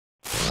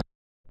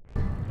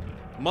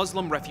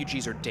Muslim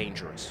refugees are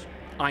dangerous.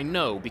 I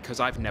know because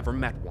I've never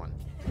met one.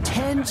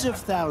 Tens of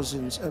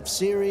thousands of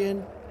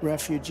Syrian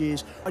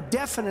refugees are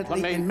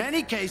definitely, in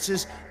many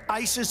cases,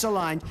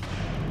 ISIS-aligned.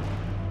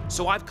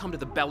 So I've come to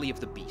the belly of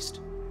the beast.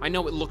 I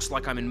know it looks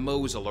like I'm in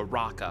Mosul or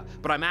Raqqa,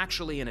 but I'm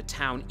actually in a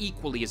town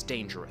equally as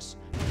dangerous.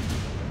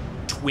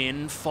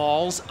 Twin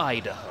Falls,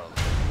 Idaho.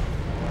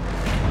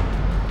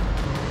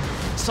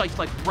 Sites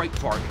like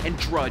Breitbart and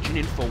Drudge and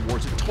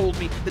InfoWars have told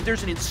me that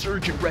there's an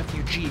insurgent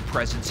refugee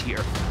presence here,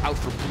 out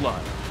for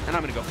blood, and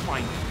I'm gonna go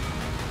find them.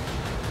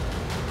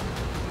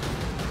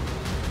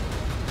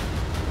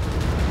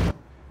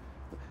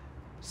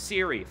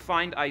 Siri,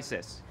 find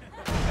ISIS.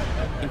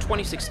 In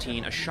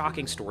 2016, a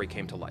shocking story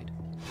came to light.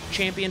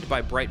 Championed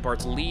by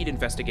Breitbart's lead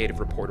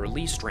investigative reporter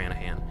Lee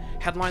Stranahan,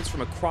 headlines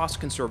from across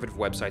conservative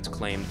websites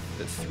claimed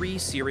that 3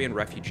 Syrian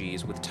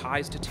refugees with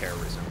ties to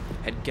terrorism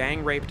had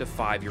gang-raped a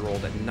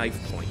 5-year-old at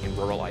knife point in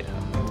rural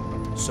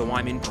Idaho. So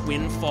I'm in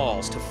Twin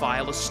Falls to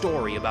file a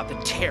story about the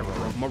terror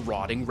of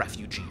marauding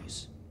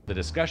refugees. The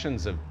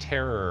discussions of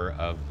terror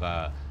of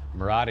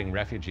marauding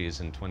refugees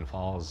in Twin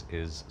Falls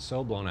is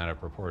so blown out of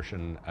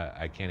proportion,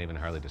 I can't even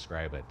hardly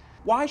describe it.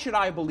 Why should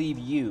I believe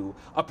you,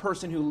 a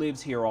person who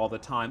lives here all the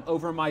time,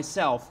 over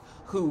myself,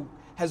 who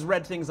has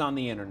read things on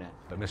the internet?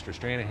 But Mr.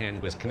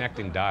 Stranahan was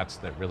connecting dots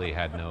that really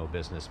had no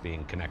business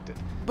being connected.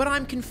 But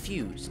I'm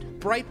confused.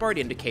 Breitbart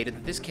indicated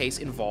that this case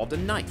involved a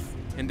knife,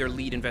 and their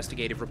lead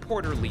investigative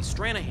reporter Lee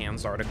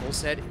Stranahan's article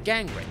said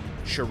gang rape,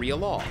 Sharia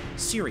law,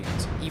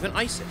 Syrians, even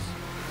ISIS.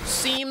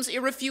 Seems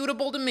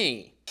irrefutable to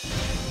me.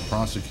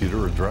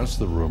 Prosecutor addressed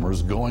the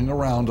rumors going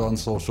around on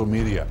social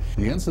media.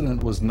 The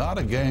incident was not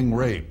a gang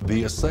rape.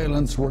 The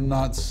assailants were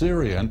not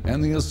Syrian,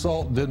 and the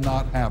assault did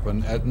not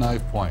happen at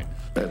knife point.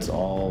 That's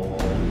all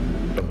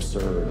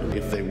absurd.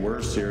 If they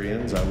were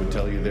Syrians, I would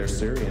tell you they're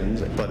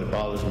Syrians, but it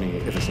bothers me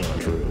if it's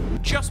not true.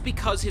 Just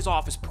because his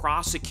office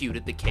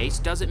prosecuted the case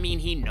doesn't mean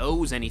he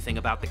knows anything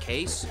about the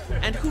case.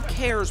 And who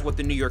cares what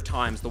the New York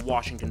Times, the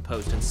Washington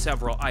Post, and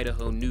several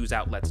Idaho news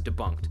outlets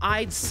debunked?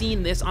 I'd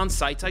seen this on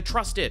sites I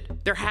trusted.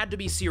 There had to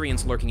be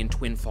Syrians lurking in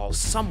Twin Falls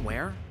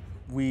somewhere.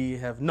 We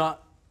have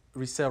not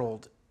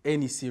resettled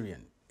any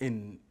Syrian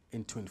in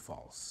Twin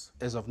Falls.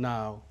 As of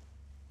now,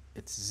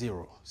 it's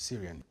 0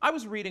 Syrian. I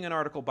was reading an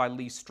article by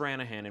Lee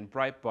Stranahan in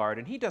Breitbart,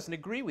 and he doesn't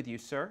agree with you,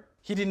 sir.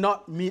 He did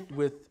not meet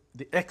with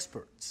the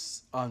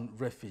experts on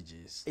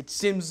refugees. It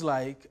seems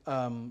like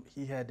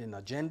he had an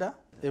agenda.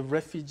 A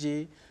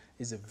refugee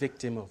is a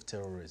victim of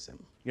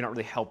terrorism. You're not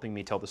really helping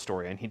me tell the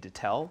story I need to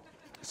tell,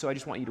 so I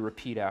just want you to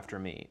repeat after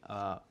me.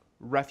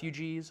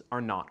 Refugees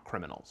are not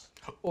criminals.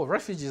 Oh,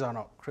 refugees are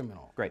not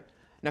criminal. Great.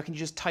 Now can you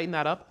just tighten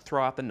that up,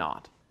 throw out the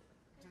knot?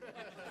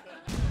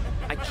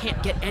 I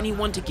can't get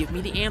anyone to give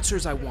me the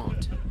answers I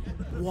want.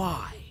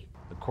 Why?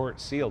 The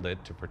court sealed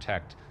it to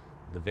protect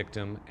the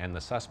victim and the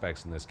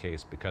suspects in this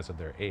case because of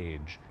their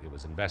age. It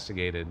was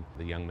investigated,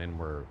 the young men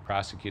were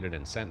prosecuted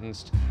and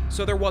sentenced.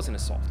 So there was an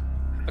assault.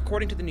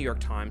 According to the New York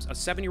Times, a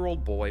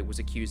 7-year-old boy was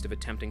accused of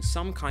attempting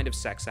some kind of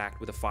sex act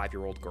with a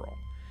 5-year-old girl.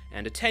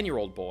 And a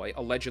 10-year-old boy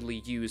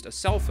allegedly used a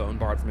cell phone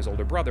borrowed from his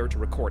older brother to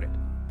record it.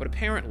 But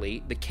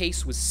apparently, the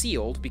case was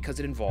sealed because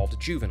it involved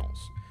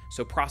juveniles.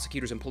 So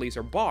prosecutors and police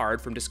are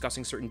barred from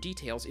discussing certain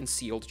details in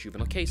sealed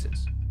juvenile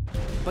cases.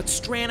 But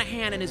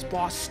Stranahan and his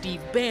boss Steve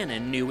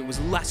Bannon knew it was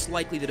less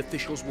likely that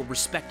officials were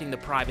respecting the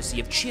privacy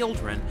of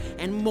children,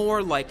 and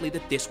more likely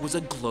that this was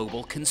a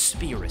global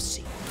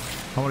conspiracy.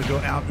 I want to go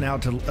out now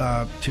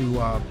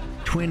to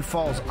Twin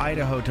Falls,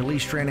 Idaho, to Lee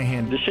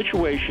Stranahan. The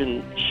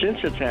situation, since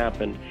it's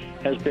happened,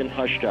 has been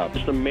hushed up.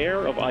 Is the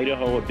mayor of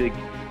Idaho a big,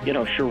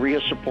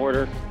 Sharia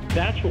supporter?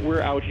 That's what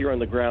we're out here on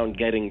the ground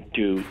getting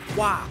to.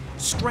 Wow,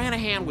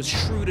 Stranahan was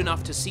shrewd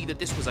enough to see that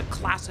this was a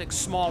classic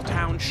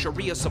small-town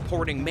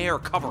Sharia-supporting mayor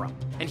cover-up,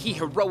 and he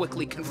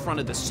heroically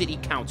confronted the city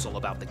council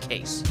about the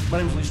case. My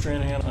name is Lee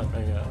Stranahan. I'm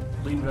a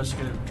lead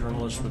investigative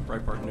journalist with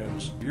Breitbart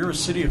News. You're a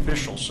city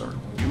official, sir.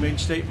 You made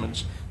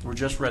statements that were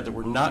just read that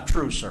were not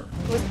true, sir.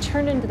 It was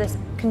turned into this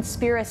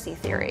conspiracy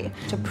theory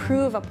to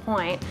prove a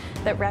point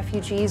that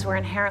refugees were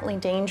inherently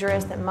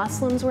dangerous, that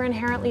Muslims were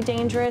inherently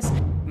dangerous.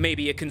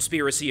 Maybe a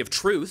conspiracy of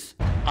truth.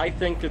 I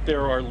think that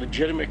there are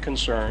legitimate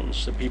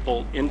concerns that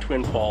people in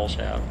Twin Falls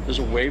have. There's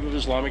a wave of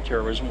Islamic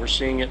terrorism. We're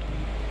seeing it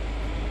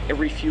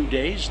every few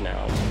days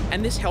now.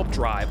 And this helped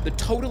drive the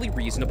totally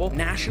reasonable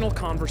national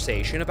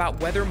conversation about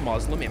whether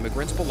Muslim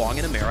immigrants belong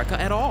in America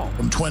at all.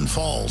 From Twin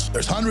Falls,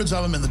 there's hundreds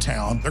of them in the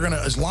town. They're going to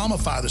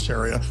Islamify this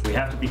area. We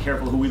have to be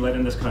careful who we let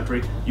in this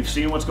country. You've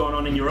seen what's going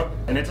on in Europe,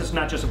 and it's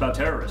not just about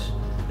terrorists.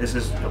 This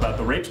is about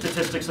the rape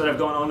statistics that have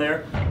gone on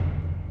there.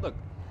 Look,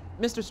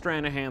 Mr.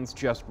 Stranahan's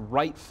just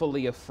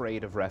rightfully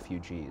afraid of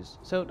refugees.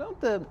 So don't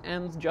the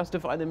ends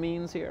justify the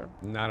means here?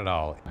 Not at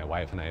all. My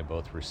wife and I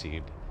both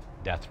received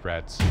death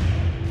threats.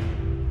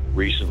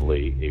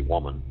 Recently, a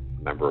woman,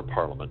 member of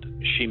parliament,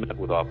 she met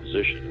with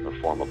opposition in the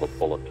form of a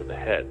bullet to the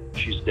head.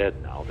 She's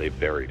dead now. They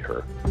buried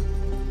her.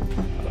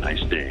 Have a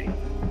nice day.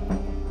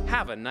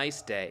 Have a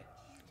nice day.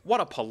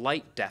 What a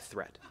polite death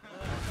threat.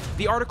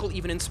 The article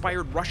even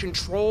inspired Russian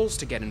trolls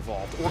to get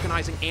involved,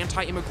 organizing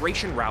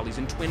anti-immigration rallies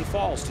in Twin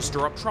Falls to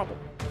stir up trouble.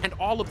 And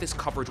all of this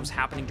coverage was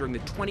happening during the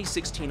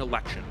 2016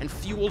 election and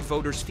fueled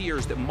voters'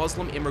 fears that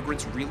Muslim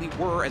immigrants really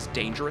were as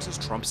dangerous as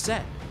Trump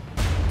said.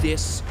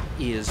 This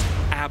is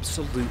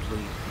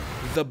absolutely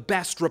the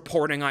best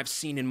reporting I've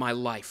seen in my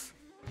life.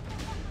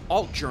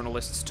 Alt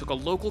journalists took a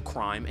local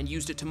crime and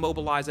used it to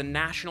mobilize a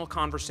national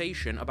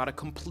conversation about a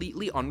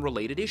completely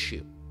unrelated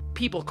issue.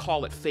 People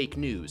call it fake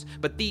news,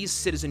 but these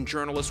citizen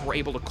journalists were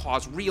able to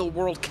cause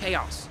real-world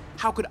chaos.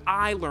 How could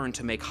I learn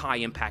to make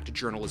high-impact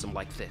journalism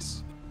like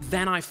this?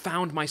 Then I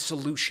found my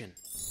solution.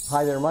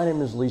 Hi there, my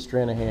name is Lee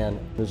Stranahan.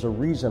 There's a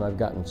reason I've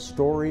gotten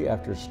story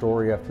after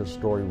story after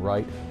story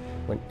right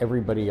when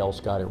everybody else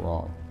got it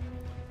wrong.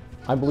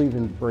 I believe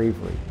in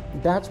bravery.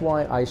 That's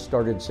why I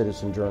started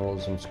Citizen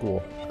Journalism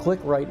School. Click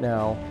right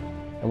now,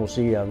 and we'll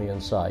see you on the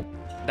inside.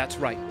 That's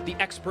right. The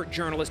expert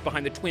journalist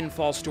behind the Twin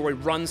Falls story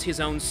runs his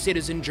own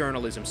Citizen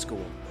Journalism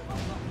School.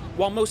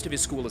 While most of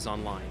his school is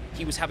online,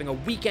 he was having a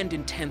weekend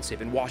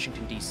intensive in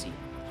Washington, D.C.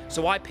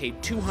 So I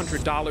paid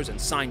 $200 and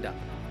signed up.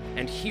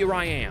 And here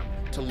I am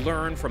to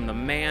learn from the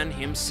man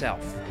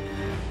himself,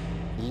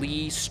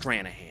 Lee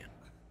Stranahan.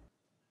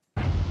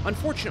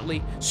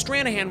 Unfortunately,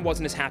 Stranahan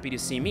wasn't as happy to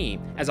see me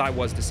as I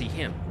was to see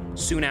him.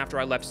 Soon after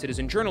I left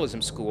Citizen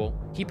Journalism School,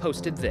 he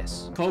posted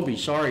this. Kobi,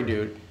 sorry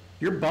dude,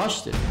 you're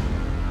busted.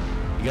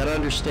 You gotta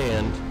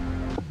understand,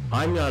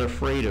 I'm not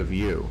afraid of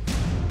you.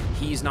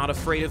 He's not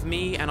afraid of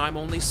me, and I'm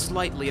only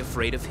slightly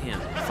afraid of him.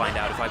 Find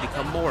out if I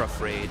become more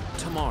afraid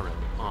tomorrow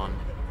on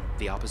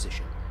The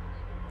Opposition.